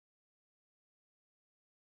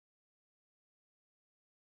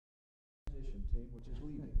team, which is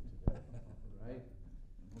leaving today. Right?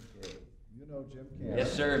 Okay. You know Jim Cannon.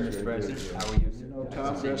 Yes, sir, Mr. President. How are you, sir? You know Nice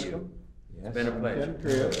Tom to see Driscoll? you. It's been a pleasure. Ken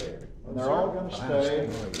Crib. And they're all gonna stay,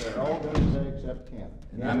 they're all gonna stay except Ken.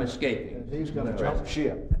 And I'm escaping. And he's gonna jump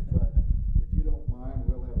ship. But if you don't mind,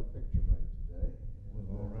 we'll have a picture made today.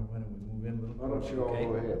 Why don't we move in a little? Why don't you all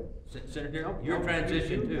go ahead? Senator, you're in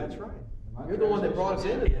transition too. That's right. Am I You're the one that brought us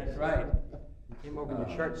into That's this. right. You came over in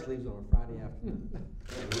your shirt sleeves on a Friday afternoon.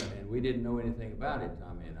 And we didn't know anything about it,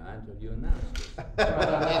 Tommy and I, until you announced it.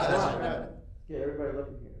 That's right. Get everybody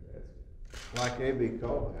looking here. That's good. Like A.B.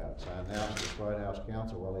 Colehouse, I announced as White House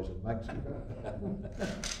counsel while he's in Mexico.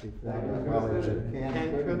 While he was in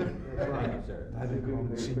Canada. Thank you, sir. I think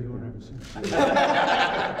we've seen you ever since.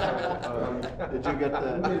 Did you get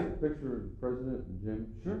that? Picture of the president and Jim.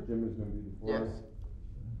 Sure. Jim is gonna be before us.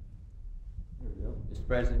 There we go. Mr.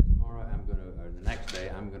 President, tomorrow I'm gonna, or the next day,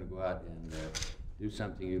 I'm gonna go out and do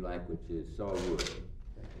something you like, which is saw wood.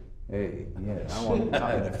 Hey, yes, in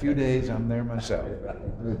a few days, I'm there myself. Let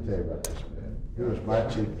me tell you about this man. He was my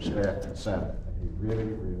chief of staff in the Senate, and he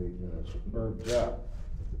really, really did a superb job.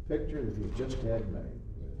 But the picture that he just had made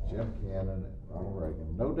with Jim Cannon and Ronald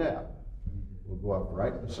Reagan, no doubt, will go up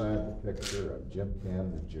right beside the picture of Jim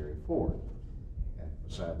Cannon and Jerry Ford, and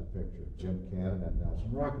beside the picture of Jim Cannon and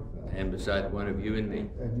Nelson Rockefeller. And beside one of you and me.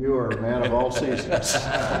 And you are a man of all seasons.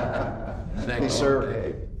 Thank He you.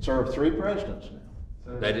 served 3 presidents now.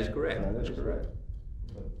 That is correct. That is correct.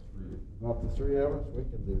 About the 3 of us, we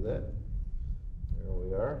can do that. There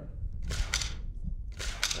we are.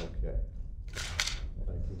 Okay.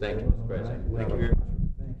 Thank you, Mr. President. Thank you very much.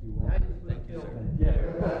 Thank you. Thank you, sir.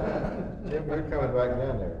 Jim, you're coming back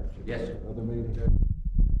down there. Yes, sir. Other meeting.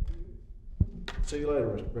 See you later,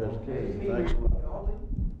 Mr. President. Okay. Thanks a lot.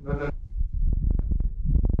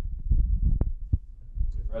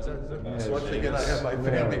 Yes. Once again, I have my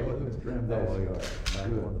family with us.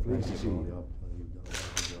 Good. Pleased to see you.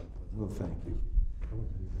 Well, thank you.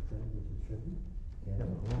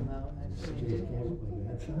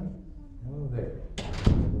 Hello there.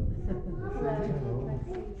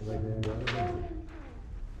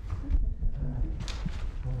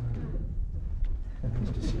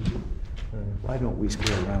 Nice to see you. Why don't we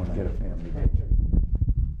scale around and get a family picture?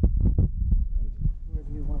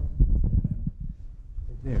 Wherever you want.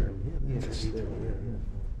 There, yes, there,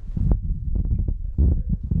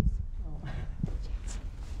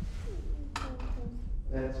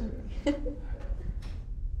 That's good.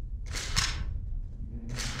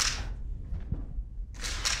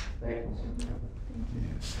 Thank you.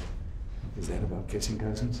 yes. Is that about kissing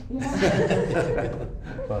cousins? Yeah.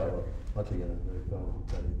 Once again, I'm very proud of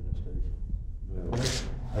the county administration. Well,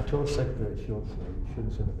 I told Secretary Schultz that we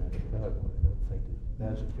shouldn't send him back to Chicago. I don't think that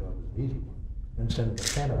that's a job is an easy one. And send him to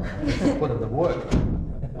Canada, put him to work.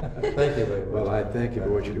 Thank you very much. well, I thank you for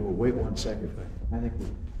what you do. Wait 1 second. I think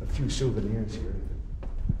a few souvenirs here.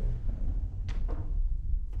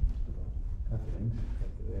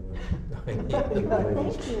 Thank you.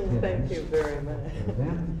 Thank you very much. And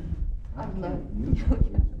then, I can't use these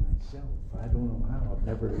myself. I don't know how, I've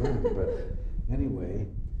never learned, but anyway,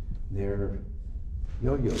 they're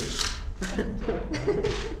yo-yos.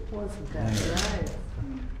 Wasn't that right?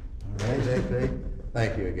 All right,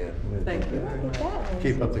 Thank you again. Thank you very much.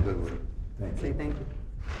 Keep up the good work. Thank Say you. thank you.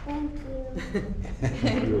 Thank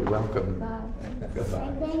you. You're welcome. Bye.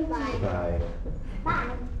 Goodbye. Bye. Bye.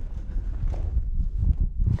 Bye.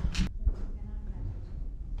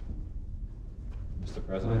 Mr.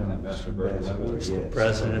 President, Ambassador Burton. Yes.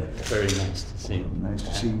 President, very nice to see you. Nice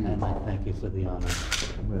to see you. And I thank you for the honor.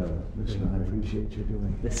 Well, listen, I appreciate you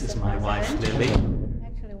doing it. This is my wife, Lily.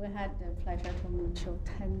 Actually, we had the pleasure to meet you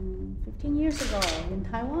 15 years ago in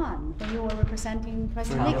Taiwan when you were representing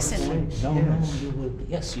President Nixon. No, you were,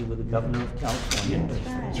 yes, you were the governor of California.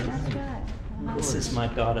 That's right. This is my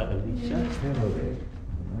daughter, Alicia. Hello there.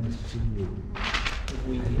 Nice to see you. I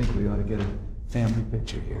think we ought to get a family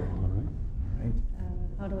picture here. All right. All right?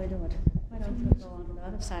 How do I do it? Why don't you go on to the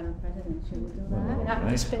other side of the president? Should we do that? Well, After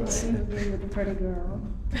right. spacing with the pretty girl.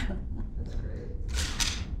 That's great.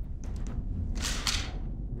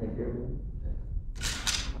 Thank you.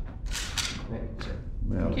 Thank you, sir.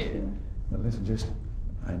 Well, Thank you. well, listen,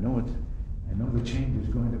 I know the change is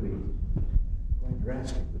going to be quite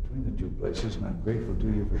drastic between the 2 places, and I'm grateful to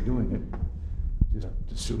you for doing it. Just a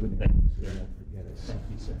souvenir, so you won't forget us. Thank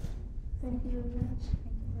you, sir. Thank you very much.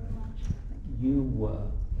 Thank you very much. You,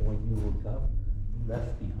 when you were governor, you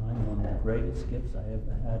left behind one of the greatest gifts I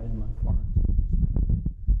ever had in my foreign service.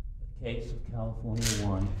 A case of California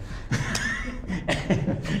One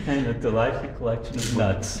and a delightful collection of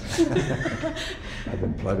nuts. I've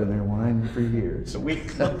been plugging their wine for years. We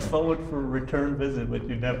looked forward for a return visit, but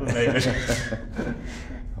you never made it.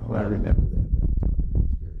 Oh, I remember that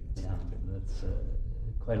experience. Yeah, that's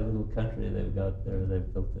quite a little country they've got there.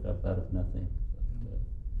 They've built it up out of nothing. But,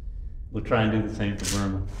 we'll try and do the same for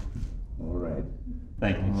Burma. All right.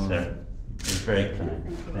 Thank you, All sir. right. It was very kind. Thank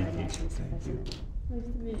you very Thank you. much, Mr. Thank you. President. Nice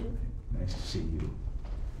to meet you. Nice to see you.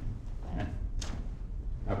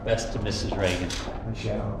 Our best to Mrs. Reagan. I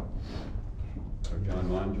shall. Sir John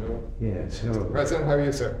Monjo. Yes, hello. President, how are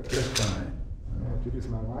you, sir? Just fine. I'll introduce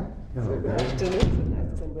my wife. Hello, Good guys.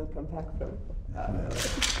 afternoon, and welcome back from Canada. I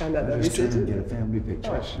just trying to Visit. get a family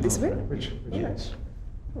picture. Oh, this way? Which, yes.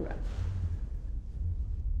 All right.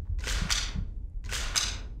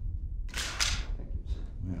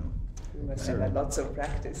 Well, You must have had lots of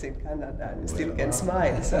practice in Canada and still can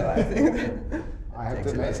smile, so I think that I have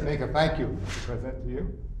takes to a lot of- make a thank you, Mr. President, to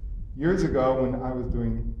you. Years ago, when I was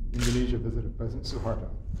doing Indonesia visit of President Suharto,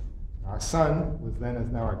 our son was then as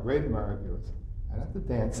now a great admirer of yours, and at the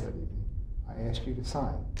dance that evening, I asked you to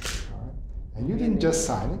sign, all right? And you didn't just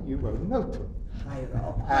sign it, you wrote a note to him.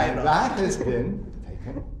 And that has been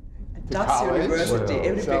taken to Dutch college. University, Well, so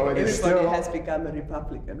it is everybody still- has become a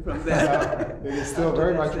Republican from there. It is still After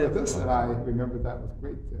very that much with trip. us, and I remember that with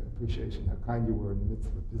great appreciation, how kind you were in the midst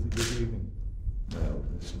of a busy evening. well,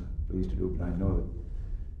 listen, I'm pleased to do it, but I know that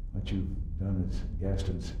what you've done as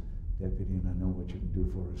Gaston's deputy, and I know what you can do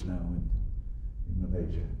for us now in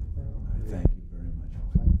Malaysia. I thank you very much.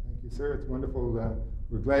 Thank you, sir. It's wonderful.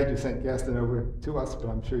 We're glad you sent Gaston over to us, but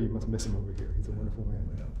I'm sure you must miss him over here. He's a wonderful man.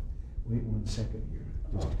 Well, wait 1 second here,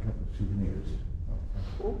 just a couple of souvenirs.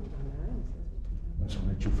 Oh, nice. Must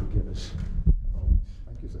let you forgive us.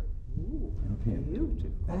 Thank you, sir. Ooh, Okay.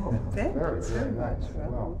 beautiful. Oh, thank Very, you so very much. nice.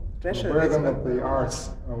 Well, Treasure we'll wear this them at one. the arts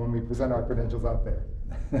when we present our credentials out there.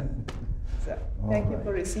 So, All thank you right.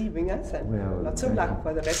 for receiving us, and Well, lots of thank luck you.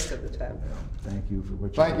 for the rest of the term. Thank you for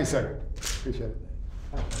what you Thank do. you, sir. Appreciate it.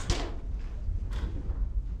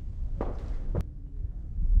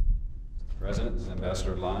 President, this is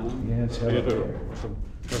Ambassador Lynes. Yes, How you hello doing, there.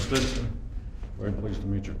 Mr. President? Very pleased to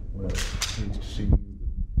meet you. Well, pleased to see you.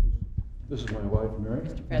 This is my wife, Mary.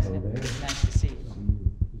 Mr. President, Hello there. nice to see you. This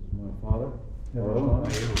is my father. Hello,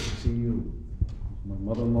 This nice to see you. is my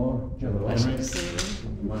mother-in-law, Jennifer Nice Henry. to see you. This is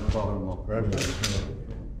my father-in-law. We ought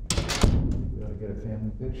to get a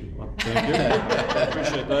family picture. Thank you.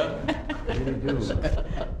 Appreciate that. Really do.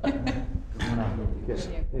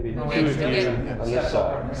 Maybe No, two of still you get-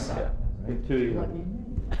 on this side. Get two of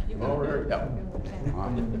you. Over here.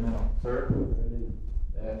 Sir,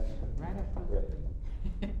 that's Right up front.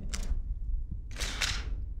 great.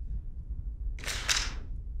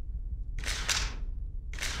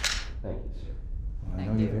 Thank you, sir. I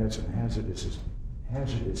know you've had some hazardous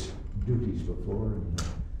duties before, and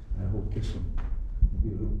I hope this will be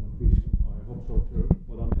a little more peaceful. I hope so too.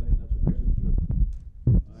 Well, I'm saying that's what makes it interesting.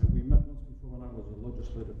 We met once before when I was a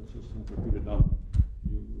legislative assistant for Peter Dunn.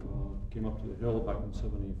 You came up to the Hill back in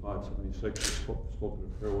 75, 76, and spoke at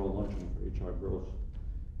a farewell luncheon for H.I. Gross.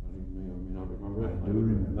 You may or may not remember it. I do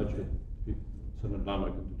remember Met you. Senator Dunn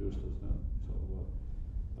introduced us then. So, that was-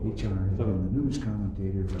 HR had been the news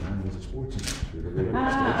commentator when I was a sports announcer.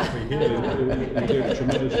 He gave a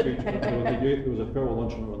tremendous speech. There was a farewell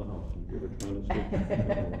luncheon over the house. He gave a tremendous speech.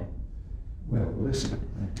 Well, listen,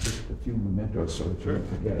 just a few mementos so that you don't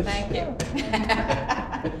forget us. Thank you.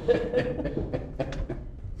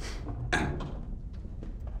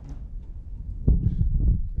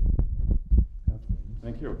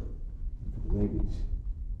 Thank you. Ladies.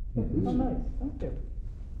 Yeah, these Oh, are- nice, thank you.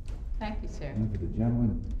 Thank you, sir. And for the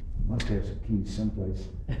gentleman, must have some keys someplace.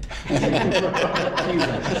 I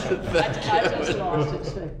just lost it,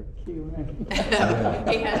 so cute. How about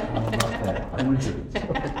that? Coincidence.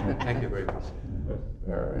 Thank you very much.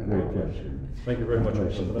 Very pleasure. Thank you very much, My Mr.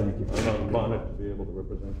 pleasure. President. Thank you. I'm honored to be able to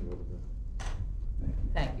represent you over there.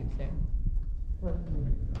 Thank you. Thank you, sir.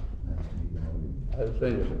 Nice to meet you all. I'll say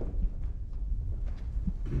you.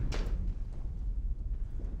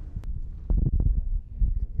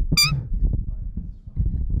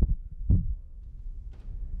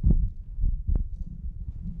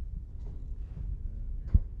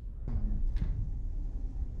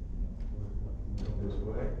 This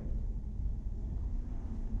way.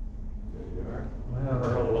 There you are.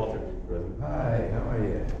 Earl Walter, President. Hi, how are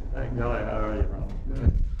you? Thank God, how are you, Ron?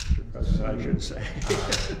 Good. President, I should say.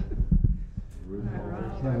 Hello.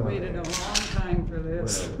 I waited a long time for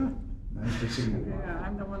this. Well, nice to see you. Yeah,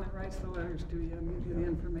 I'm the one that writes the letters to you and gives you the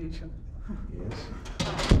information. Yes.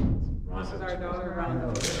 This is our daughter,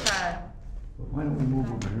 Rhonda. Hi. But why don't we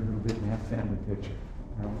move over here a little bit and have family picture?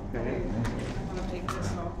 Okay. I'm gonna take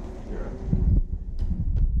this off.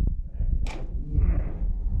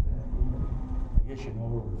 I guess you know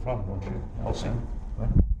where we're from, don't you, Elsie? What?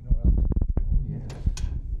 You know Elsie? Oh, yes.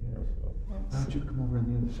 Yes. Why don't you come over on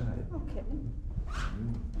the other side? Okay.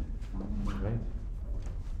 Right?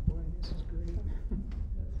 Boy, this is great.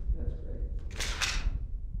 That's great.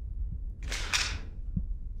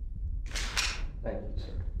 Thank you,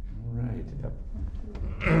 sir. All right. Yep.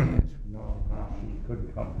 Yes, no, he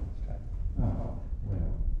couldn't come this time. Oh,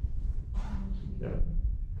 well. Yeah.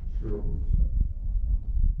 Sure.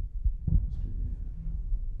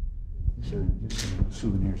 So just some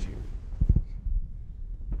souvenirs here.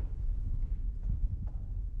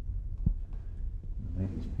 The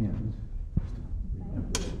ladies' pins.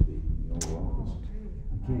 Remember this would be in the Oval Office.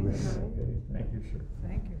 Thank you, Ray. Okay, thank you, sir.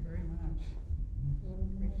 Thank you very much.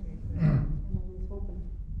 Appreciate that. And I was hoping,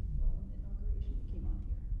 well, the inauguration he came out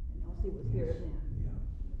here, and Elsie was here then. Yeah.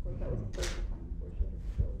 Of course, that was the first time before she had her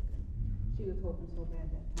stroke, and she was hoping so bad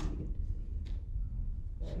that time to get to see you.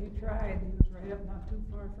 Yeah, you tried. He was right up not too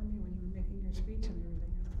far from you when you were making your speech and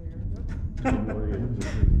everything up there. It was very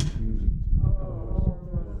confusing. Oh,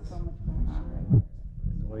 there was so much going on right there.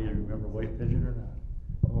 Well, you remember White Pigeon or not?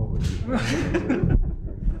 Oh, it's a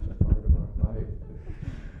part of our life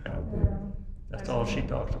out there. That's all she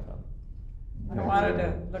talks about. I wanted to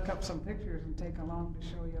look up some pictures and take along to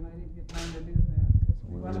show you, and I didn't get time to do that, because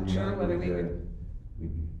we wasn't sure whether we would.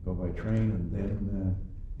 We'd go by train and then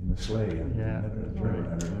in the sleigh. Yeah, I that's remember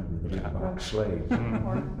right. the big box sleigh.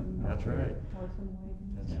 That's right. Horse and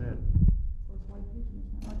wagon. That's it. Of course, White Pigeon,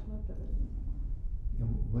 there's not much left of it anymore. Yeah,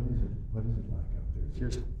 what is it? What is it like out there?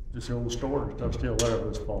 Just the old store stuff still there, but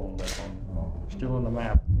it's falling down. Oh. Still in the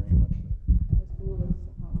map, very much. The school is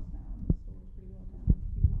a house now, and the store is pretty well down,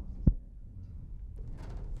 a few houses there.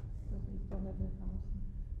 So they still have their house.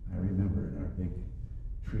 I remember in our big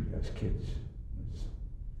treat as kids was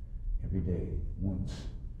every day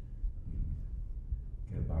once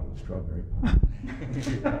we'd get a bottle of strawberry pie.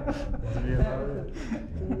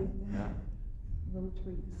 Yeah. Little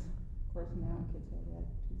treats. Of course, now kids have that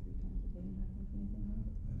 2-3 times a day, and I think anything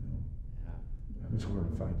else. I was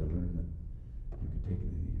horrified to learn that you could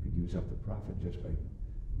use up the profit just by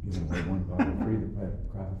giving away one bottle free, the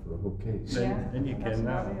profit for a whole case. Yeah, Then you that's can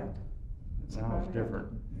now. about it. It sounds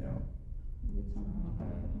different. Yeah. You get something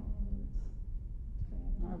out of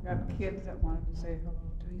it. I've got kids that wanted to say hello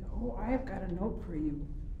to you. Oh, I've got a note for you.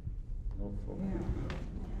 No fault. Yeah.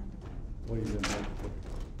 What are you gonna make?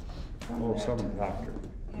 Oh, some doctor.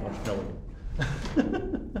 I'll tell you.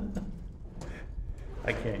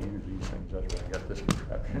 I can't use these things, that's why I got this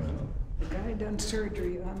contraption. The guy done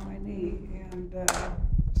surgery on my knee, and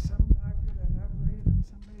some doctor that operated on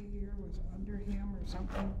somebody here was under him or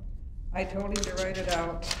something. I told him to write it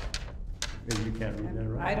out. Maybe you can't read that,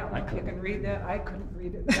 right? I don't know if you can read that. I couldn't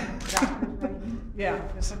read it. Doctor's writing. Yeah,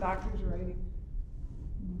 it's the doctor's writing.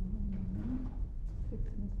 Fix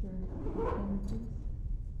Mr. Kennedy's.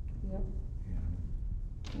 Yep.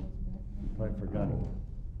 I forgot it.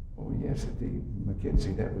 Oh, yes, at the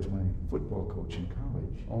McKinsey, that was my football coach in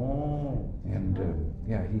college. Oh. And,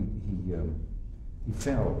 yeah, he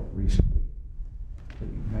fell recently. But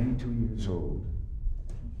he's 92 years old,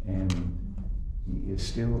 and he is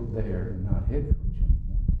still there, not head coach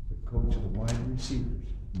anymore, but coach of the wide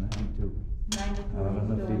receivers, 92. 92, Out on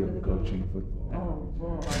the still field under the coaching football. Oh,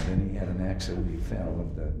 boy. And then he had an accident, he fell,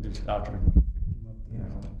 and, This doctor.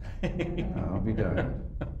 I'll be darned.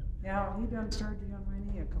 Yeah, he done surgery on my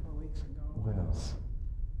knee a couple of weeks ago. Well.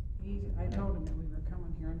 I told him that we were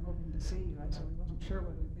coming here and hoping to see you. I said we wasn't sure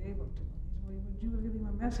whether we'd be able to. He said, well, would you leave him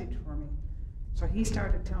a message for me? So he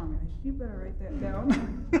started telling me, I said, you better write that down.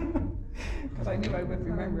 Because I knew I wouldn't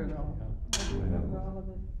remember it all. Remember all of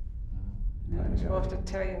it. And I'm supposed to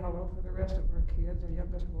tell you hello for the rest of our kids. Our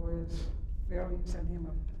youngest boy is Phil. You sent him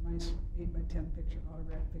a nice 8x10 picture,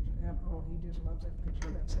 autograph picture. And oh, he just loves that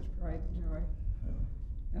picture. That's his pride and joy.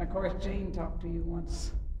 And of course, Jane talked to you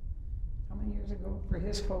once, how many years ago? For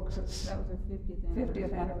his folks, it's That was their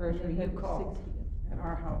 50th anniversary. You called 60th. at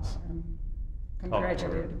our house and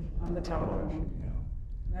congratulated him on the telephone. Yeah.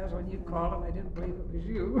 And that was when you called, and I didn't believe it was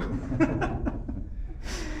you.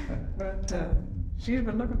 But she's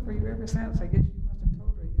been looking for you ever since. I guess you must have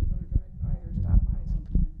told her you were going to drive by or stop by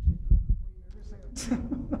sometime. She's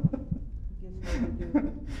been looking for you ever since. Gets her to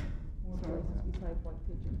do more choices besides White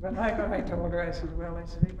Pigeon. But I told her, I said, well,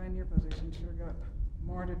 anybody in your position sure got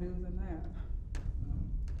more to do than that.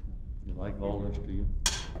 You like all this, do you?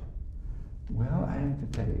 Well, I have to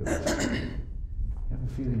tell you, I have a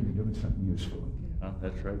feeling you're doing something useful. Oh,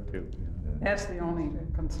 that's right, too. That's the only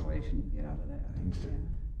consolation you get out of that. I used to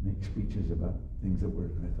make speeches about things that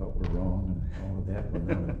I thought were wrong and all of that, but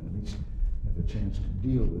now at least have a chance to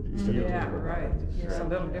deal with it. instead of Yeah, talk about right. it. It's a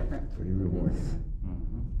little different. Pretty rewarding.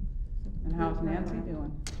 And how's Nancy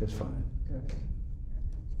doing? Just fine. Good.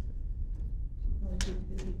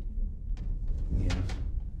 Yes.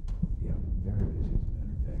 Yeah, very busy, as a matter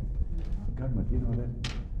of fact. The government, you know that,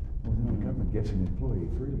 well, then the government gets an employee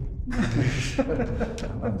free.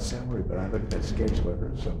 I'm on salary, but I look at that schedule of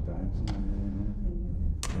hers sometimes.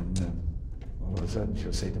 And all of a sudden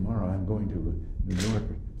she'll say, tomorrow I'm going to New York.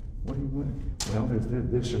 What are you going? Well, there's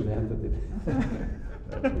this or that.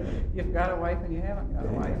 You've got a wife and you haven't got a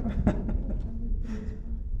wife.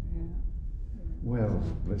 Well,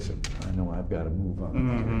 listen, I know I've got to move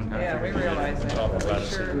on. Yeah, we realize that. Awful We lot.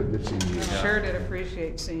 sure, Good to see you. sure did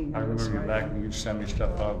appreciate seeing you. I remember you Right. back when you used to send me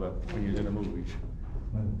stuff out of when you was in the movies.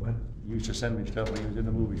 What? You used to send me stuff when you was in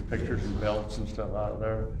the movies, pictures and belts and stuff out of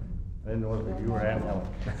there. I didn't know if you were Aunt Helen.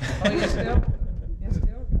 Oh, you still got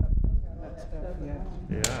that stuff, yeah.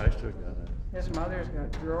 Yeah, I still got it. His mother's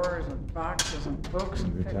got drawers and boxes and books You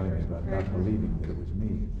and were telling me pictures. about and not pictures. believing that it was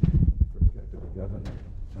me. First got to the governor.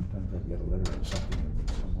 Sometimes I'd get a letter or something, and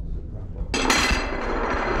someone was a problem.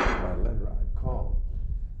 By letter, I'd call,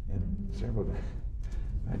 and several times,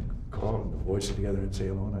 I'd call and the voice of the other and say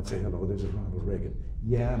hello, and I'd say, hello, this is Ronald Reagan.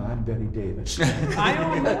 Yeah, and I'm Betty Davis. I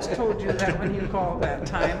almost told you that when you called that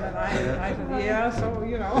time, and I said, yeah, so,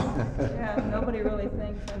 you know. Yeah, nobody really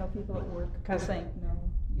thinks, I know people at work think, no,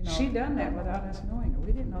 you know. She done that without us knowing it.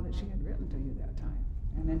 We didn't know that she had written to you that time.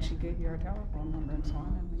 And then she gave you our telephone number and so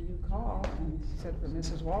on, and when you called, and she said for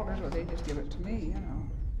Mrs. Walters, well, they just give it to me, you know.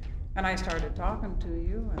 And I started talking to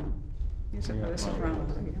you, and you said, well, this is Ronald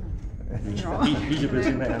Reagan. You know. He's a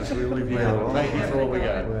busy man, so we'll leave you alone. Thank you for what we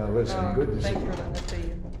got. Well, listen, good to see Thanks you. for letting us see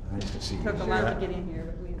you. Nice to see you. Took a lot to get in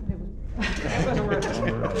here, but it was worth it.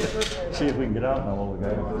 All right. See if we can get out now while we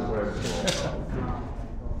got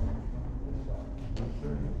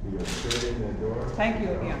Thank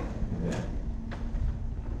you again. Yeah.